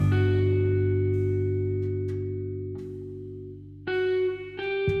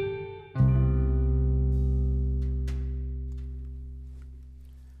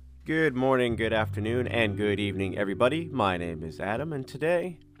Good morning, good afternoon, and good evening, everybody. My name is Adam, and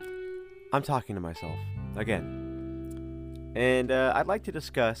today I'm talking to myself again. And I'd like to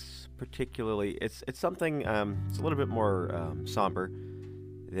discuss, particularly, it's something. It's a little bit more somber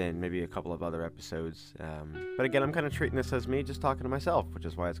than maybe a couple of other episodes. But again, I'm kind of treating this as me just talking to myself, which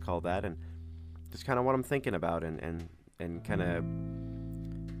is why it's called that, and just kind of what I'm thinking about, and kind of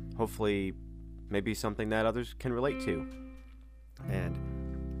hopefully maybe something that others can relate to. And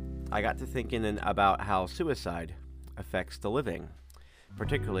I got to thinking about how suicide affects the living.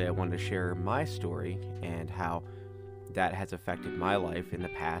 Particularly, I wanted to share my story and how that has affected my life in the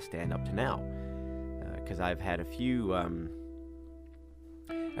past and up to now. Because I've had a few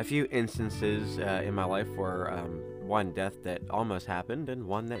instances in my life where one death that almost happened and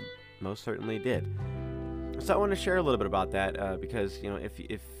one that most certainly did. So I want to share a little bit about that because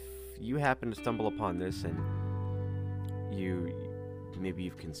if you happen to stumble upon this and maybe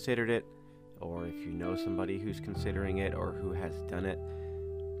you've considered it, or if you know somebody who's considering it or who has done it,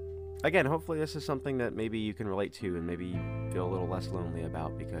 again, hopefully this is something that maybe you can relate to and maybe feel a little less lonely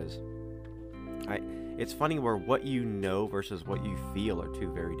about, because it's funny where what you know versus what you feel are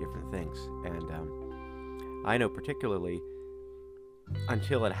two very different things. And I know particularly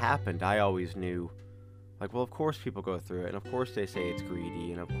until it happened, I always knew, like, well, of course people go through it, and of course they say it's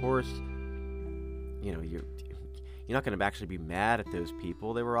greedy, and of course, you're not going to actually be mad at those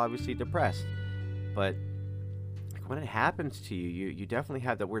people. They were obviously depressed. But like, when it happens to you, you definitely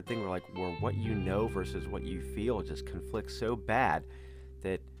have that weird thing where what you know versus what you feel just conflicts so bad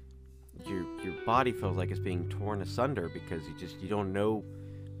that your body feels like it's being torn asunder, because you don't know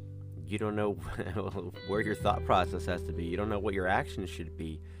where your thought process has to be. You don't know what your actions should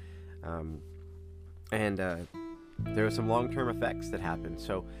be. And there are some long-term effects that happen.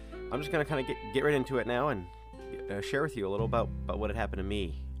 So I'm just going to kind of get right into it now and share with you a little about what had happened to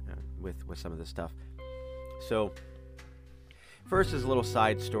me with some of this stuff. So first is a little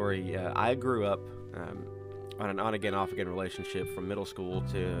side story. I grew up on an on-again, off-again relationship from middle school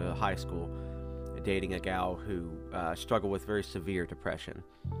to high school, dating a gal who struggled with very severe depression.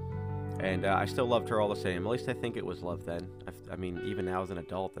 And I still loved her all the same. At least I think it was love then. I mean, even now as an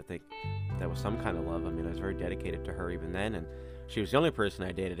adult, I think that was some kind of love. I mean, I was very dedicated to her even then, and she was the only person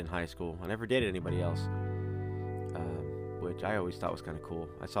I dated in high school. I never dated anybody else. Which I always thought was kind of cool.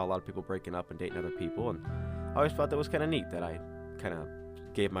 I saw a lot of people breaking up and dating other people, and I always thought that was kind of neat that I kind of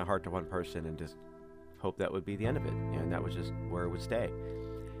gave my heart to one person and just hoped that would be the end of it, and that was just where it would stay.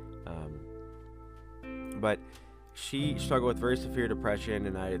 But she struggled with very severe depression,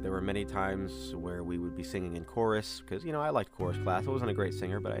 and there were many times where we would be singing in chorus, because I liked chorus class. I wasn't a great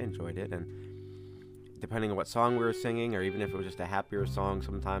singer, but I enjoyed it, and depending on what song we were singing, or even if it was just a happier song,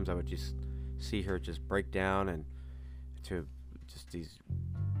 sometimes I would just see her just break down and to just these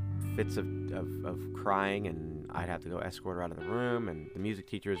fits of crying, and I'd have to go escort her out of the room, and the music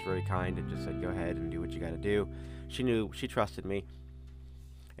teacher was very kind and just said, go ahead and do what you got to do. She trusted me.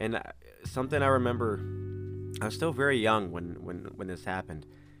 And something I remember, I was still very young when this happened.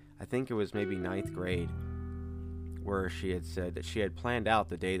 I think it was maybe 9th grade, where she had said that she had planned out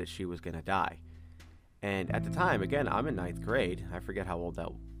the day that she was going to die. And at the time, again, I'm in 9th grade. I forget how old that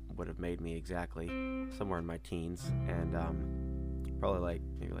would have made me exactly, somewhere in my teens, and probably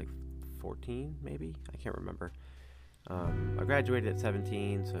maybe 14, maybe, I can't remember. I graduated at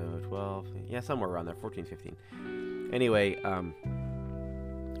 17, so 12, yeah, somewhere around there, 14, 15. Anyway,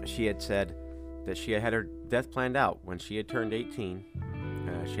 she had said that she had her death planned out when she had turned 18.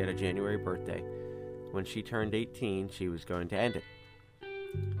 She had a January birthday. When she turned 18, she was going to end it.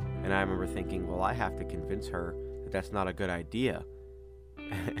 And I remember thinking, well, I have to convince her that that's not a good idea.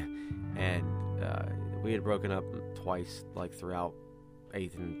 And we had broken up twice, throughout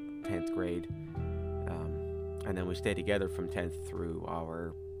 8th and 10th grade, and then we stayed together from 10th through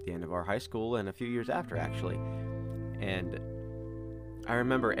the end of our high school, and a few years after, actually. And I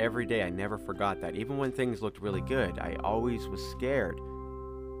remember every day, I never forgot that. Even when things looked really good, I always was scared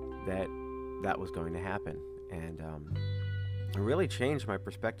that was going to happen. And it really changed my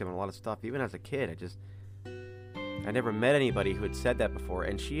perspective on a lot of stuff. Even as a kid, I never met anybody who had said that before,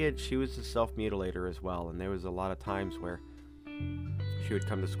 and she was a self-mutilator as well, and there was a lot of times where she would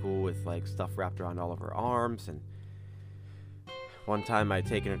come to school with stuff wrapped around all of her arms. And one time I'd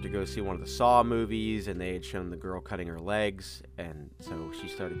taken her to go see one of the Saw movies, and they had shown the girl cutting her legs, and so she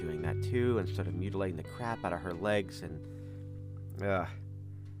started doing that too, and started mutilating the crap out of her legs. And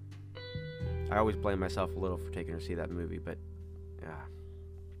I always blame myself a little for taking her to see that movie, but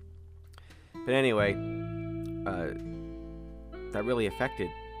anyway, that really affected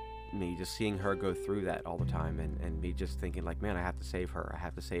me just seeing her go through that all the time, and me just thinking like, man, I have to save her. I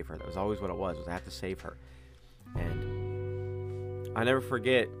have to save her. That was always what it was I have to save her. And I never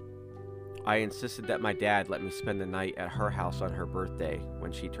forget, I insisted that my dad let me spend the night at her house on her birthday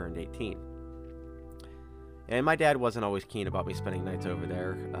when she turned 18. And my dad wasn't always keen about me spending nights over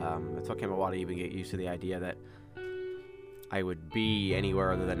there. It took him a while to even get used to the idea that I would be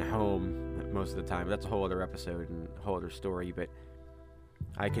anywhere other than home most of the time. That's a whole other episode and a whole other story. But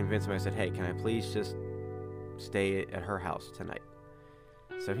I convinced him. I said, hey, can I please just stay at her house tonight?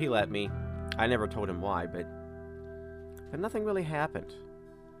 So he let me. I never told him why, but nothing really happened.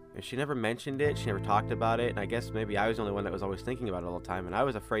 And she never mentioned it. She never talked about it. And I guess maybe I was the only one that was always thinking about it all the time. And I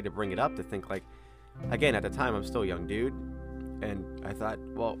was afraid to bring it up, to think like, again, at the time, I'm still a young dude. And I thought,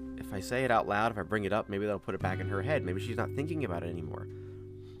 well, if I say it out loud, if I bring it up, maybe that'll put it back in her head. Maybe she's not thinking about it anymore.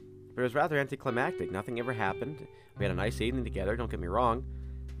 But it was rather anticlimactic. Nothing ever happened. We had a nice evening together, don't get me wrong.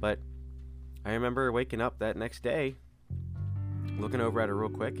 But I remember waking up that next day, looking over at her real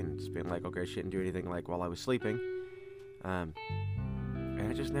quick and just being like, okay, she didn't do anything like while I was sleeping. And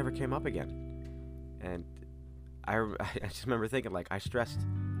it just never came up again. And I just remember thinking, like, I stressed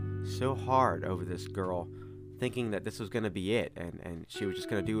so hard over this girl, thinking that this was going to be it, and she was just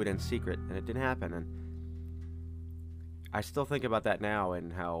going to do it in secret, and it didn't happen. And I still think about that now,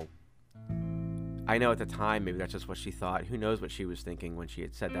 and how I know at the time maybe that's just what she thought. Who knows what she was thinking when she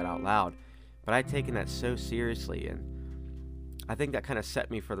had said that out loud. But I'd taken that so seriously, and I think that kind of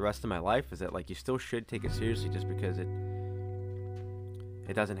set me for the rest of my life, is that, like, you still should take it seriously just because it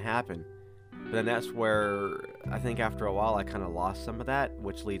doesn't happen. But then that's where I think after a while I kind of lost some of that,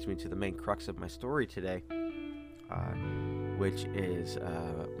 which leads me to the main crux of my story today, which is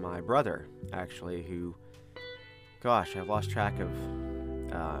my brother, actually, who, gosh, I've lost track of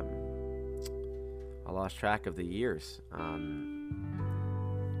the years. I'll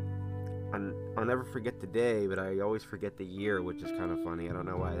never forget the day, but I always forget the year, which is kind of funny. I don't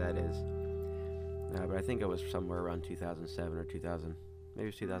know why that is. But I think it was somewhere around 2007 or 2000, maybe it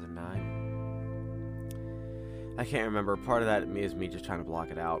was 2009. I can't remember. Part of that is me just trying to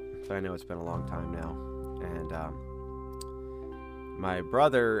block it out. So I know it's been a long time now. And my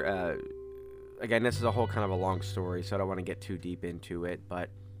brother, again, this is a whole kind of a long story, so I don't want to get too deep into it. But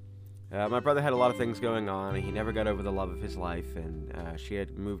my brother had a lot of things going on. And he never got over the love of his life. And she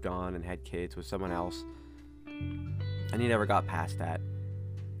had moved on and had kids with someone else. And he never got past that.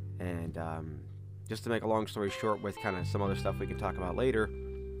 And just to make a long story short, with kind of some other stuff we can talk about later,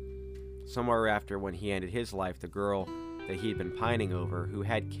 somewhere after when he ended his life, the girl that he'd been pining over, who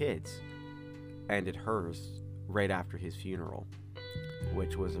had kids, ended hers right after his funeral,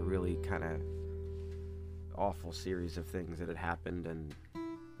 which was a really kind of awful series of things that had happened, and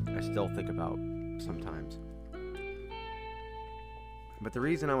I still think about sometimes. But the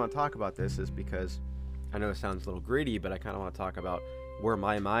reason I want to talk about this is because I know it sounds a little greedy, but I kind of want to talk about where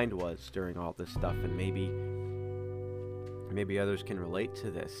my mind was during all this stuff, and maybe others can relate to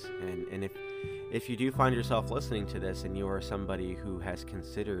this. And if you do find yourself listening to this and you are somebody who has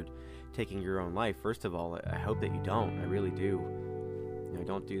considered taking your own life, first of all, I hope that you don't. I really do.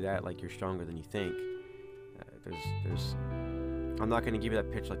 Don't do that like you're stronger than you think. I'm not going to give you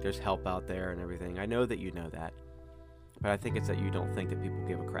that pitch like there's help out there and everything. I know that you know that. But I think it's that you don't think that people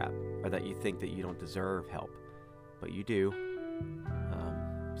give a crap, or that you think that you don't deserve help. But you do.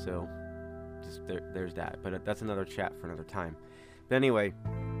 So just there's that. But that's another chat for another time. But anyway,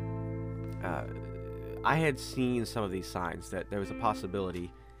 I had seen some of these signs that there was a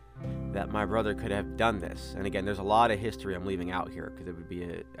possibility that my brother could have done this. And again, there's a lot of history I'm leaving out here because it would be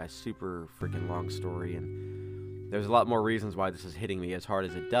a super freaking long story, and there's a lot more reasons why this is hitting me as hard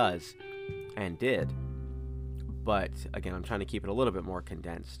as it does, and did. But again, I'm trying to keep it a little bit more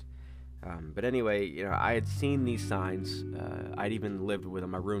condensed. But anyway, I had seen these signs. I'd even lived with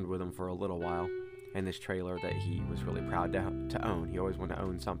him. I roomed with him for a little while in this trailer that he was really proud to own. He always wanted to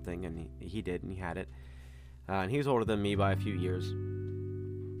own something, and he did, and he had it. And he was older than me by a few years.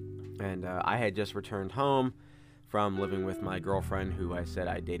 And I had just returned home from living with my girlfriend, who I said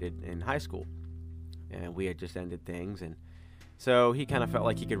I dated in high school. And we had just ended things, and so he kind of felt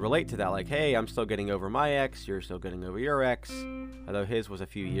like he could relate to that, like, hey, I'm still getting over my ex, you're still getting over your ex, although his was a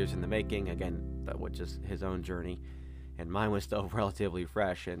few years in the making. Again, that was just his own journey, and mine was still relatively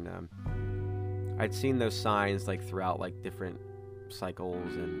fresh. And I'd seen those signs like throughout like different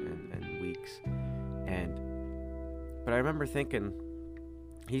cycles and weeks, but I remember thinking,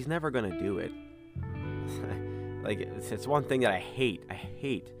 he's never gonna do it. Like, it's one thing that I hate.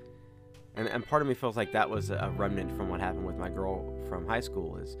 And part of me feels like that was a remnant from what happened with my girl from high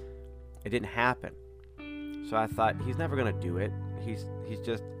school. Is it didn't happen. So I thought, he's never going to do it. He's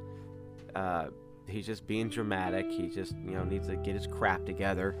just He's just being dramatic. He just, needs to get his crap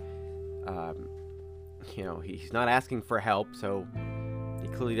together. He's not asking for help, so he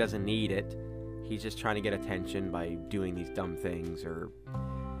clearly doesn't need it. He's just trying to get attention by doing these dumb things, or,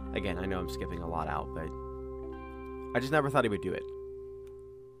 again, I know I'm skipping a lot out, but I just never thought he would do it.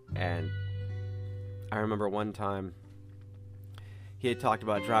 And I remember one time he had talked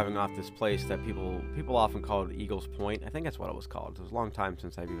about driving off this place that people often called Eagles Point. I think that's what it was called. It was a long time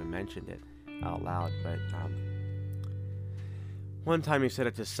since I've even mentioned it out loud, but one time he said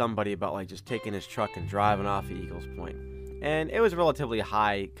it to somebody about like just taking his truck and driving off of Eagles Point. And it was a relatively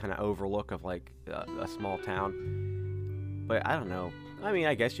high kind of overlook of like a small town. But I don't know. I mean,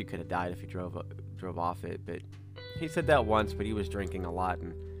 I guess you could have died if you drove off it, but he said that once, but he was drinking a lot,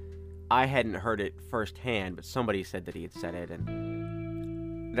 and I hadn't heard it firsthand, but somebody said that he had said it,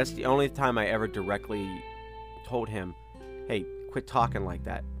 and that's the only time I ever directly told him, hey, quit talking like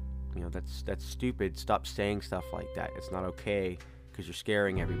that. That's stupid. Stop saying stuff like that. It's not okay because you're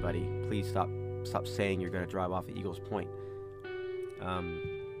scaring everybody. Please stop saying you're going to drive off at Eagles Point.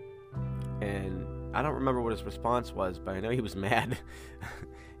 And I don't remember what his response was, but I know he was mad.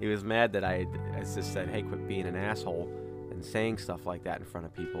 He was mad that I just said, hey, quit being an asshole and saying stuff like that in front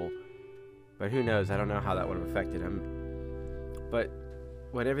of people. But who knows? I don't know how that would have affected him. But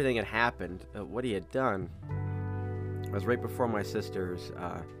when everything had happened, what he had done was right before my sister's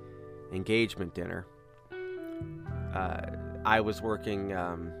engagement dinner. I was working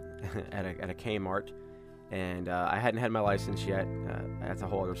at a Kmart, and I hadn't had my license yet. That's a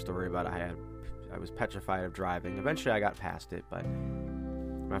whole other story about it. I was petrified of driving. Eventually I got past it, but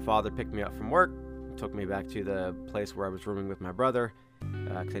my father picked me up from work, took me back to the place where I was rooming with my brother,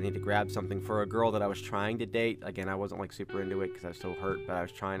 because I needed to grab something for a girl that I was trying to date. Again, I wasn't like super into it because I was so hurt, but I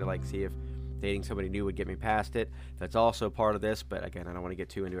was trying to like see if dating somebody new would get me past it. That's also part of this, but again, I don't want to get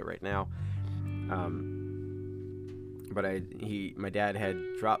too into it right now. But my dad had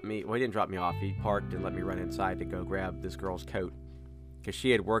dropped me. Well, he didn't drop me off. He parked and let me run inside to go grab this girl's coat, because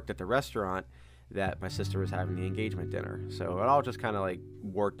she had worked at the restaurant that my sister was having the engagement dinner. So it all just kind of like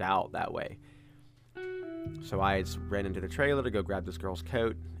worked out that way. So I ran into the trailer to go grab this girl's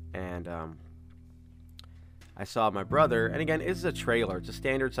coat, and I saw my brother. And again, this is a trailer. It's a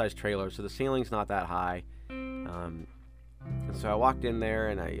standard size trailer, so the ceiling's not that high. And so I walked in there,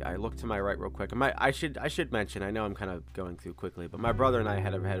 and I looked to my right real quick. And I should mention, I know I'm kind of going through quickly, but my brother and I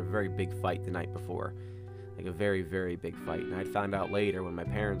had a very big fight the night before. Like a very, very big fight. And I'd found out later when my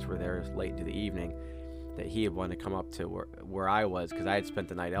parents were there late into the evening that he had wanted to come up to where I was, because I had spent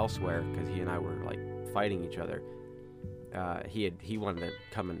the night elsewhere, because he and I were like fighting each other. He wanted to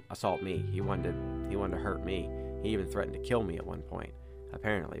come and assault me. He wanted to hurt me. He even threatened to kill me at one point,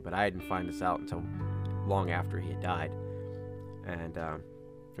 apparently. But I didn't find this out until long after he had died, and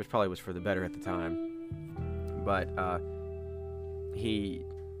which probably was for the better at the time. But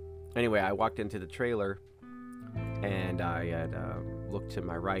anyway, I walked into the trailer, and I had looked to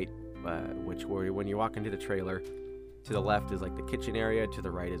my right, when you walk into the trailer, to the left is like the kitchen area, to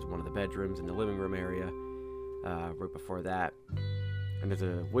the right is one of the bedrooms and the living room area, right before that. And there's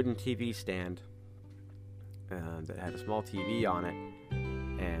a wooden TV stand that had a small TV on it,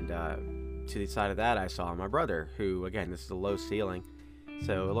 and to the side of that I saw my brother, who, again, this is a low ceiling,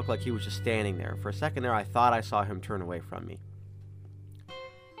 so it looked like he was just standing there. For a second there I thought I saw him turn away from me,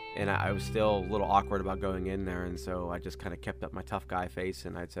 and I was still a little awkward about going in there, and so I just kind of kept up my tough guy face,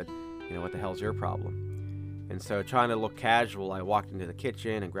 and I said, what the hell's your problem? And so, trying to look casual, I walked into the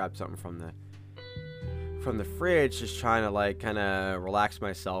kitchen and grabbed something from the fridge, just trying to like kind of relax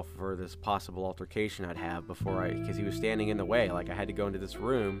myself for this possible altercation I'd have because he was standing in the way. Like, I had to go into this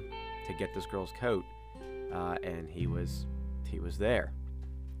room to get this girl's coat, and he was there.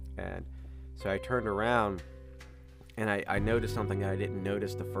 And so I turned around, and I noticed something that I didn't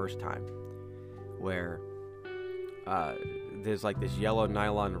notice the first time, where there's like this yellow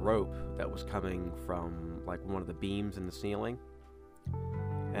nylon rope that was coming from like one of the beams in the ceiling,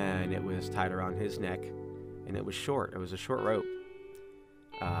 and it was tied around his neck, and it was short. It was a short rope,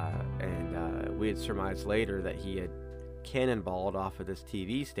 and we had surmised later that he had cannonballed off of this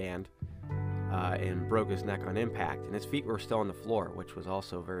TV stand and broke his neck on impact, and his feet were still on the floor, which was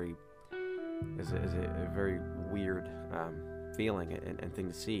also a very weird feeling and thing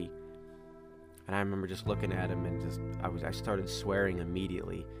to see. And I remember just looking at him, and I started swearing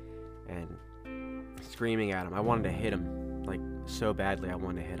immediately and screaming at him. I wanted to hit him, like, so badly. I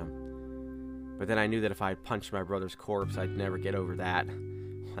wanted to hit him. But then I knew that if I punched my brother's corpse, I'd never get over that.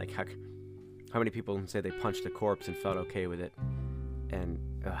 Like, how many people can say they punched a corpse and felt okay with it? And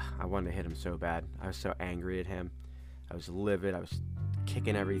I wanted to hit him so bad. I was so angry at him. I was livid. I was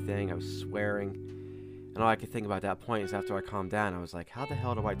kicking everything. I was swearing. And all I could think about at that point is after I calmed down, I was like, how the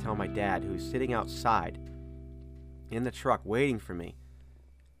hell do I tell my dad, who's sitting outside in the truck waiting for me,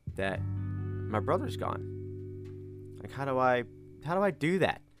 that my brother's gone? Like, how do I do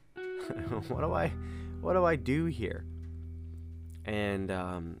that? what do I do here?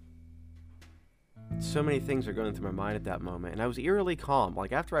 And so many things were going through my mind at that moment, and I was eerily calm.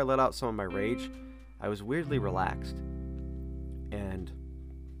 Like, after I let out some of my rage, I was weirdly relaxed, and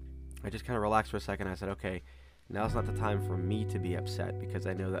I just kind of relaxed for a second. I said, okay, now's not the time for me to be upset, because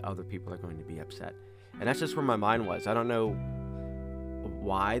I know that other people are going to be upset. And that's just where my mind was. I don't know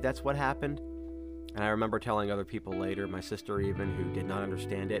why that's what happened. And I remember telling other people later, my sister even, who did not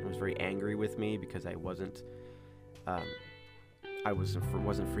understand it and was very angry with me because I wasn't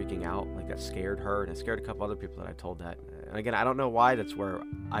freaking out. Like, that scared her, and it scared a couple other people that I told that. And again, I don't know why that's where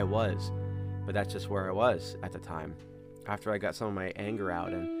I was, but that's just where I was at the time, after I got some of my anger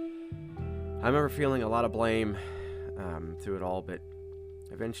out. And I remember feeling a lot of blame through it all, but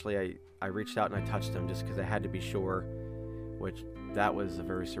eventually I reached out and I touched him just because I had to be sure, which that was a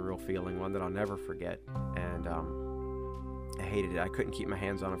very surreal feeling, one that I'll never forget. And I hated it. I couldn't keep my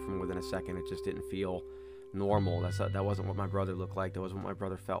hands on him for more than a second. It just didn't feel normal. That wasn't what my brother looked like. That wasn't what my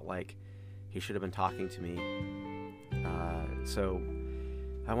brother felt like. He should have been talking to me. So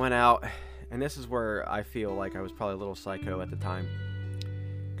I went out, and this is where I feel like I was probably a little psycho at the time,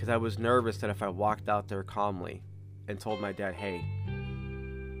 because I was nervous that if I walked out there calmly and told my dad, hey,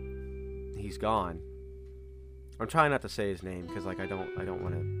 he's gone. I'm trying not to say his name because, like, I don't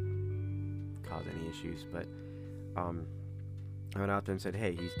want to cause any issues, but I went out there and said,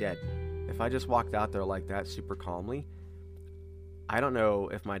 hey, he's dead. If I just walked out there like that super calmly, I don't know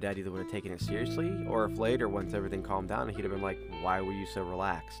if my dad either would have taken it seriously, or if later, once everything calmed down, he'd have been like, why were you so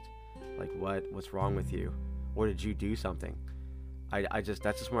relaxed? Like, what's wrong with you? Or did you do something? That's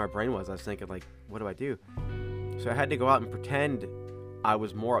just where my brain was. I was thinking, like, what do I do? So I had to go out and pretend I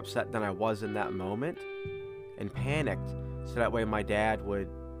was more upset than I was in that moment, and panicked, so that way my dad would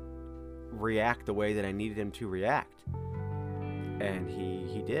react the way that I needed him to react. And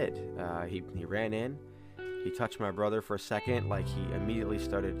he did. He ran in, he touched my brother for a second, like he immediately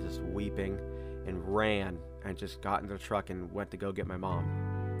started just weeping, and ran and just got into the truck and went to go get my mom.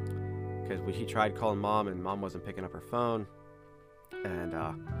 Because he tried calling mom, and mom wasn't picking up her phone. And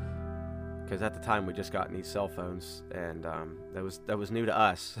because at the time we just gotten these cell phones, and that was new to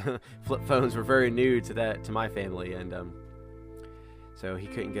us. Flip phones were very new to my family, and so he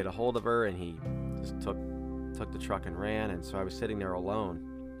couldn't get a hold of her, and he just took the truck and ran. And so I was sitting there alone.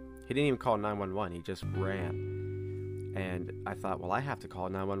 He didn't even call 911. He just ran. And I thought, well, I have to call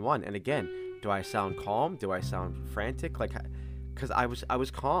 911. And again, do I sound calm? Do I sound frantic? Like, because I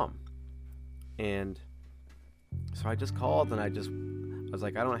was calm. And so I just called, and I was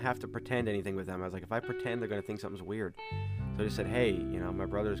like, I don't have to pretend anything with them. I was like, if I pretend, they're going to think something's weird. So I just said, hey, my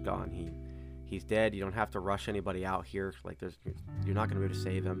brother's gone. He's dead. You don't have to rush anybody out here. Like, you're not going to be able to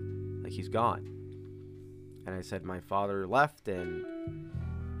save him. Like, he's gone. And I said, my father left, and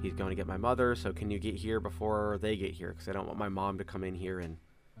he's going to get my mother. So can you get here before they get here? Because I don't want my mom to come in here and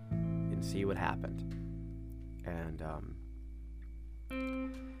see what happened. And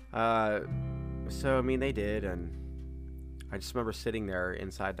so I mean, they did, and I just remember sitting there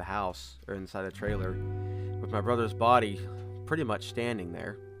inside the house, or inside the trailer, with my brother's body pretty much standing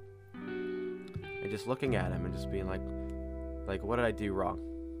there, and just looking at him and just being like, what did I do wrong?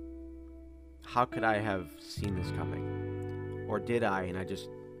 How could I have seen this coming? Or did I? And I just,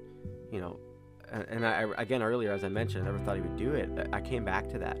 and I, again, earlier, as I mentioned, I never thought he would do it. I came back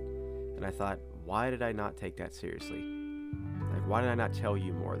to that, and I thought, why did I not take that seriously? Like, why did I not tell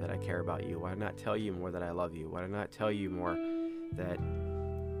you more that I care about you? Why did I not tell you more that I love you? Why did I not tell you more that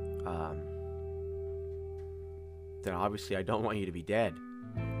obviously I don't want you to be dead?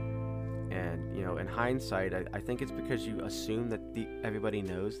 And, in hindsight, I think it's because you assume that everybody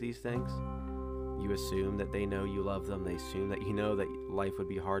knows these things. You assume that they know you love them. They assume that you know that life would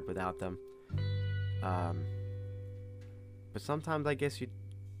be hard without them. But sometimes I guess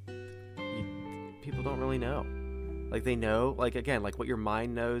people don't really know. Like, they know, like, again, like what your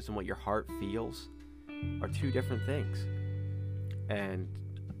mind knows and what your heart feels are two different things. And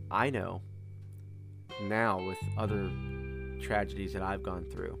I know now, with other tragedies that I've gone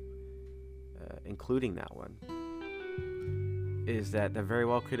through, including that one, is that very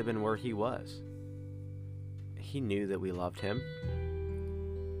well could have been where he was. He knew that we loved him,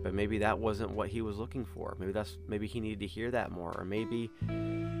 but maybe that wasn't what he was looking for. Maybe he needed to hear that more, or maybe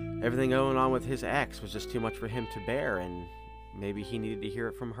everything going on with his ex was just too much for him to bear, and maybe he needed to hear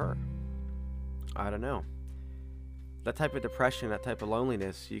it from her. I don't know. that type of depression, that type of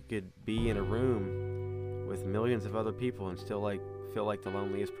loneliness, you could be in a room with millions of other people and still like feel like the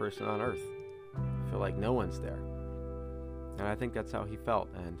loneliest person on earth. Feel like no one's there. And I think that's how he felt.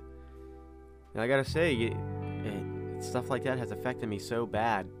 And I gotta say, stuff like that has affected me so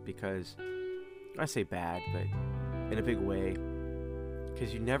bad, because I say bad, but in a big way,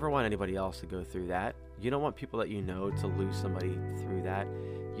 because you never want anybody else to go through that. You don't want people that you know to lose somebody through that.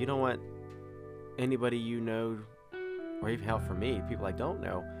 You don't want anybody you know, or even hell, for me, people I don't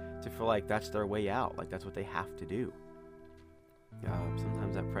know, to feel like that's their way out, like that's what they have to do.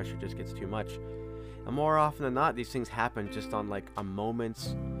 Sometimes that pressure just gets too much. And more often than not, these things happen just on like a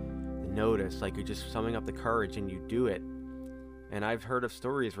moment's notice, like you're just summing up the courage and you do it. And I've heard of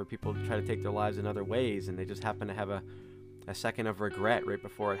stories where people try to take their lives in other ways, and they just happen to have a second of regret right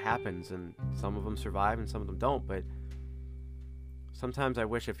before it happens, and some of them survive and some of them don't. But sometimes I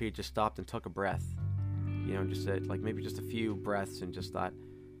wish if he just stopped and took a breath, just said, like, maybe just a few breaths, and just thought,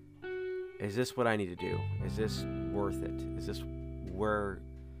 is this what I need to do? Is this worth it? Is this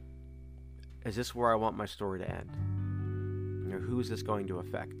where I want my story to end? Who is this going to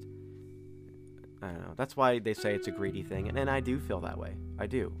affect? I don't know. That's why they say it's a greedy thing, and I do feel that way. I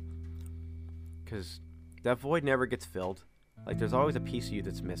do. Because that void never gets filled. Like, there's always a piece of you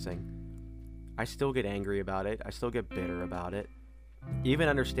that's missing. I still get angry about it. I still get bitter about it. Even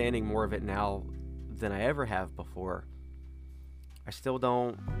understanding more of it now than I ever have before, I still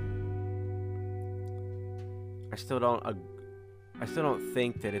don't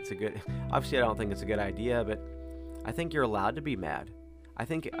think that it's a good... Obviously, I don't think it's a good idea, but I think you're allowed to be mad. I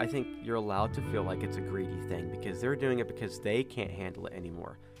think you're allowed to feel like it's a greedy thing, because they're doing it because they can't handle it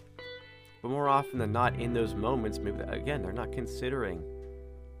anymore. But more often than not, in those moments, maybe, again, they're not considering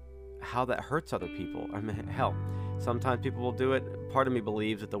how that hurts other people. I mean, hell, sometimes people will do it. Part of me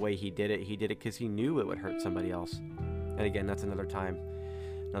believes that the way he did it because he knew it would hurt somebody else. And again, that's another time,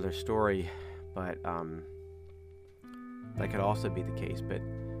 another story. But that could also be the case. But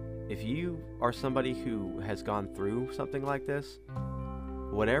if you are somebody who has gone through something like this,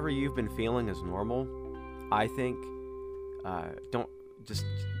 whatever you've been feeling is normal. I think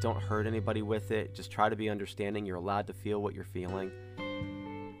don't hurt anybody with it. Just try to be understanding. You're allowed to feel what you're feeling,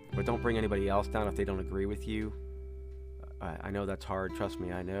 but don't bring anybody else down if they don't agree with you. I know that's hard. Trust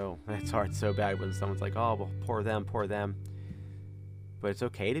me, I know it's hard so bad when someone's like, "Oh, well, poor them." But it's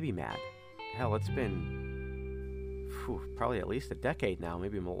okay to be mad. Hell, it's been probably at least a decade now,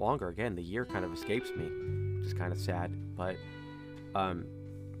 maybe longer. Again, the year kind of escapes me, which is kind of sad. But I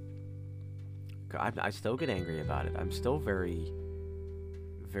still get angry about it. I'm still very,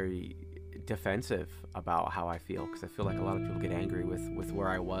 very defensive about how I feel, because I feel like a lot of people get angry with where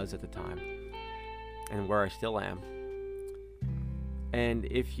I was at the time and where I still am. And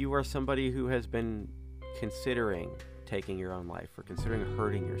if you are somebody who has been considering taking your own life, or considering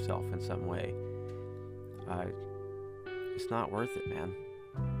hurting yourself in some way, it's not worth it, man.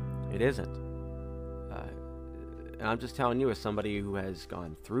 It isn't. And I'm just telling you, as somebody who has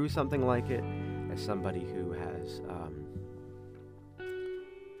gone through something like it, as somebody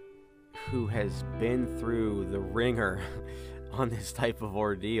who has been through the ringer on this type of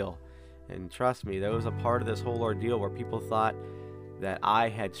ordeal. And trust me, there was a part of this whole ordeal where people thought that I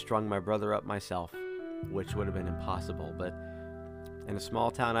had strung my brother up myself, which would have been impossible. But in a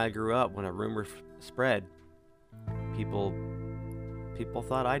small town I grew up, when a rumor spread, people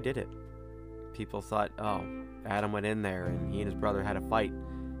thought I did it. People thought, oh, Adam went in there and he and his brother had a fight,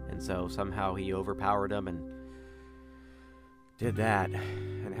 and so somehow he overpowered him and did that.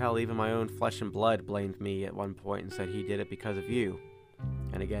 And hell, even my own flesh and blood blamed me at one point and said he did it because of you.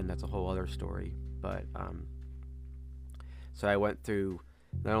 And again, that's a whole other story. But so I went through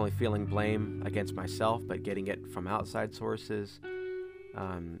not only feeling blame against myself, but getting it from outside sources.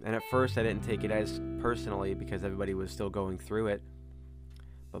 And at first I didn't take it as personally, because everybody was still going through it.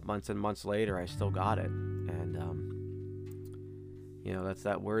 But months and months later, I still got it. And,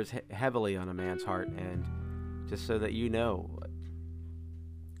 that wears heavily on a man's heart. And just so that you know,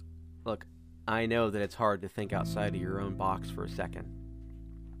 look, I know that it's hard to think outside of your own box for a second,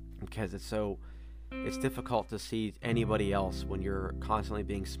 because it's difficult to see anybody else when you're constantly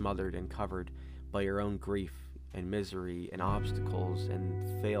being smothered and covered by your own grief and misery and obstacles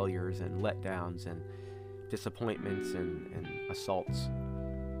and failures and letdowns and disappointments and assaults.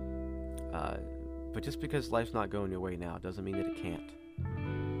 But just because life's not going your way now doesn't mean that it can't.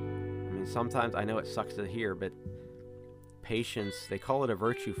 I mean, sometimes, I know it sucks to hear, but patience, they call it a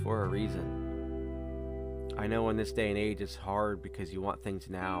virtue for a reason. I know in this day and age it's hard because you want things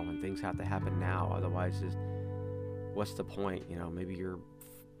now and things have to happen now. Otherwise, what's the point? Maybe you're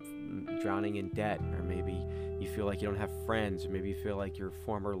drowning in debt, or maybe you feel like you don't have friends, or maybe you feel like your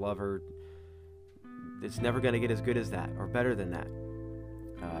former lover, it's never going to get as good as that or better than that.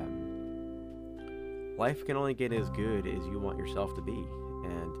 Life can only get as good as you want yourself to be.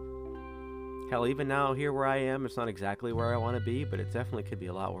 And hell, even now here where I am, it's not exactly where I want to be, but it definitely could be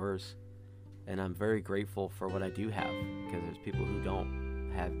a lot worse. And I'm very grateful for what I do have, because there's people who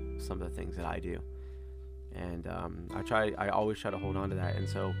don't have some of the things that I do. And I always try to hold on to that. And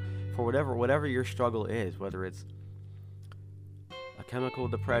so for whatever your struggle is, whether it's a chemical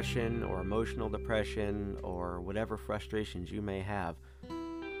depression or emotional depression or whatever frustrations you may have,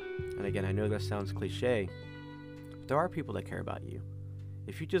 and again, I know that sounds cliche, but there are people that care about you.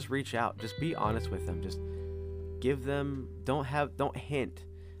 If you just reach out, just be honest with them, just give them, don't hint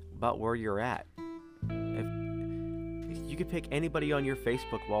about where you're at. If you could pick anybody on your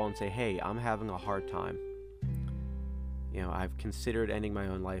Facebook wall and say, hey, I'm having a hard time. You know, I've considered ending my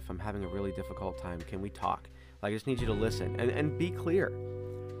own life. I'm having a really difficult time. Can we talk? I just need you to listen and be clear.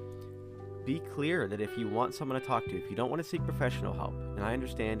 Be clear that if you want someone to talk to, if you don't want to seek professional help, and I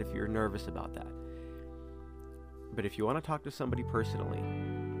understand if you're nervous about that, but if you want to talk to somebody personally,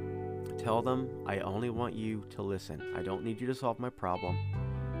 tell them, I only want you to listen. I don't need you to solve my problem.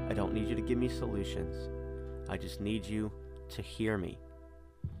 I don't need you to give me solutions. I just need you to hear me.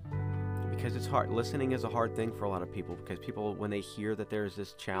 Because it's hard. Listening is a hard thing for a lot of people, because people, when they hear that there's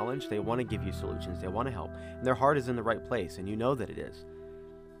this challenge, they want to give you solutions. They want to help. And their heart is in the right place, and you know that it is.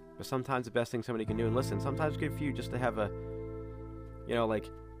 But sometimes the best thing somebody can do, and listen, sometimes it's good for you just to have a, you know, like,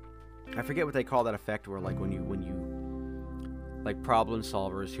 I forget what they call that effect where, like, when you, like, problem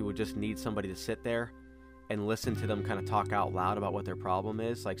solvers who would just need somebody to sit there and listen to them kind of talk out loud about what their problem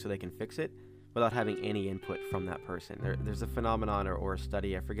is, like, so they can fix it without having any input from that person. There's a phenomenon or a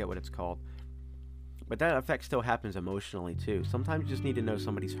study, I forget what it's called, but that effect still happens emotionally too. Sometimes you just need to know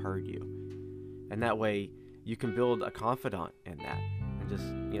somebody's heard you, and that way you can build a confidant in that, and just,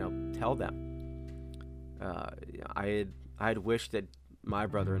 you know, tell them. I had wished that my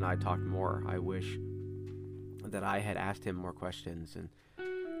brother and I talked more. I wish that I had asked him more questions, and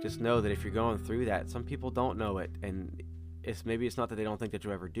just know that if you're going through that, some people don't know it, and maybe it's not that they don't think that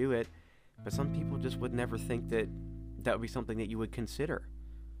you'll ever do it, but some people just would never think that that would be something that you would consider.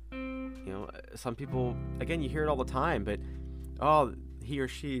 You know, some people, again, you hear it all the time, but, oh, he or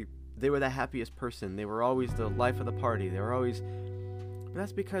she, they were the happiest person. They were always the life of the party. They were always, but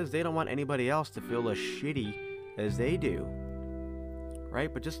that's because they don't want anybody else to feel as shitty as they do,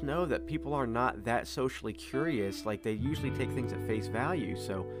 right? But just know that people are not that socially curious. Like, they usually take things at face value.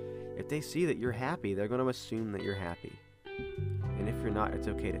 So if they see that you're happy, they're going to assume that you're happy. And if you're not, it's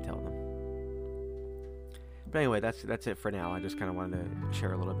okay to tell them. But anyway, that's it for now. I just kind of wanted to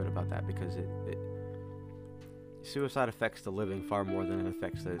share a little bit about that, because suicide affects the living far more than it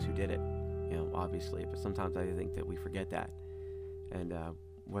affects those who did it, you know, obviously. But sometimes I think that we forget that. And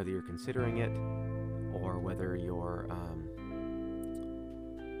whether you're considering it, or whether you're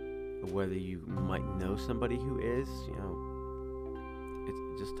whether you might know somebody who is, you know,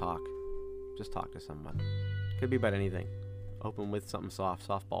 just talk to someone. Could be about anything. Open with something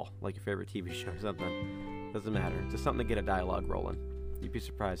softball, like your favorite TV show or something. Doesn't matter. Just something to get a dialogue rolling. You'd be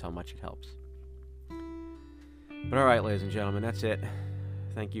surprised how much it helps. But alright, ladies and gentlemen, that's it.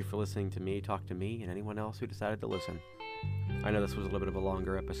 Thank you for listening to me talk to me, and anyone else who decided to listen. I know this was a little bit of a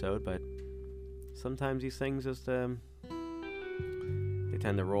longer episode, but sometimes these things just, they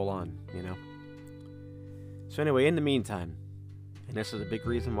tend to roll on, you know? So anyway, in the meantime, and this is a big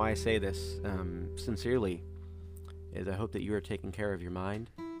reason why I say this, sincerely, is I hope that you are taking care of your mind,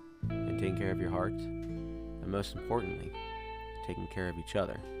 and taking care of your heart, and most importantly, taking care of each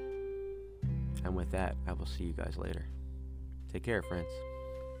other. And with that, I will see you guys later. Take care, friends.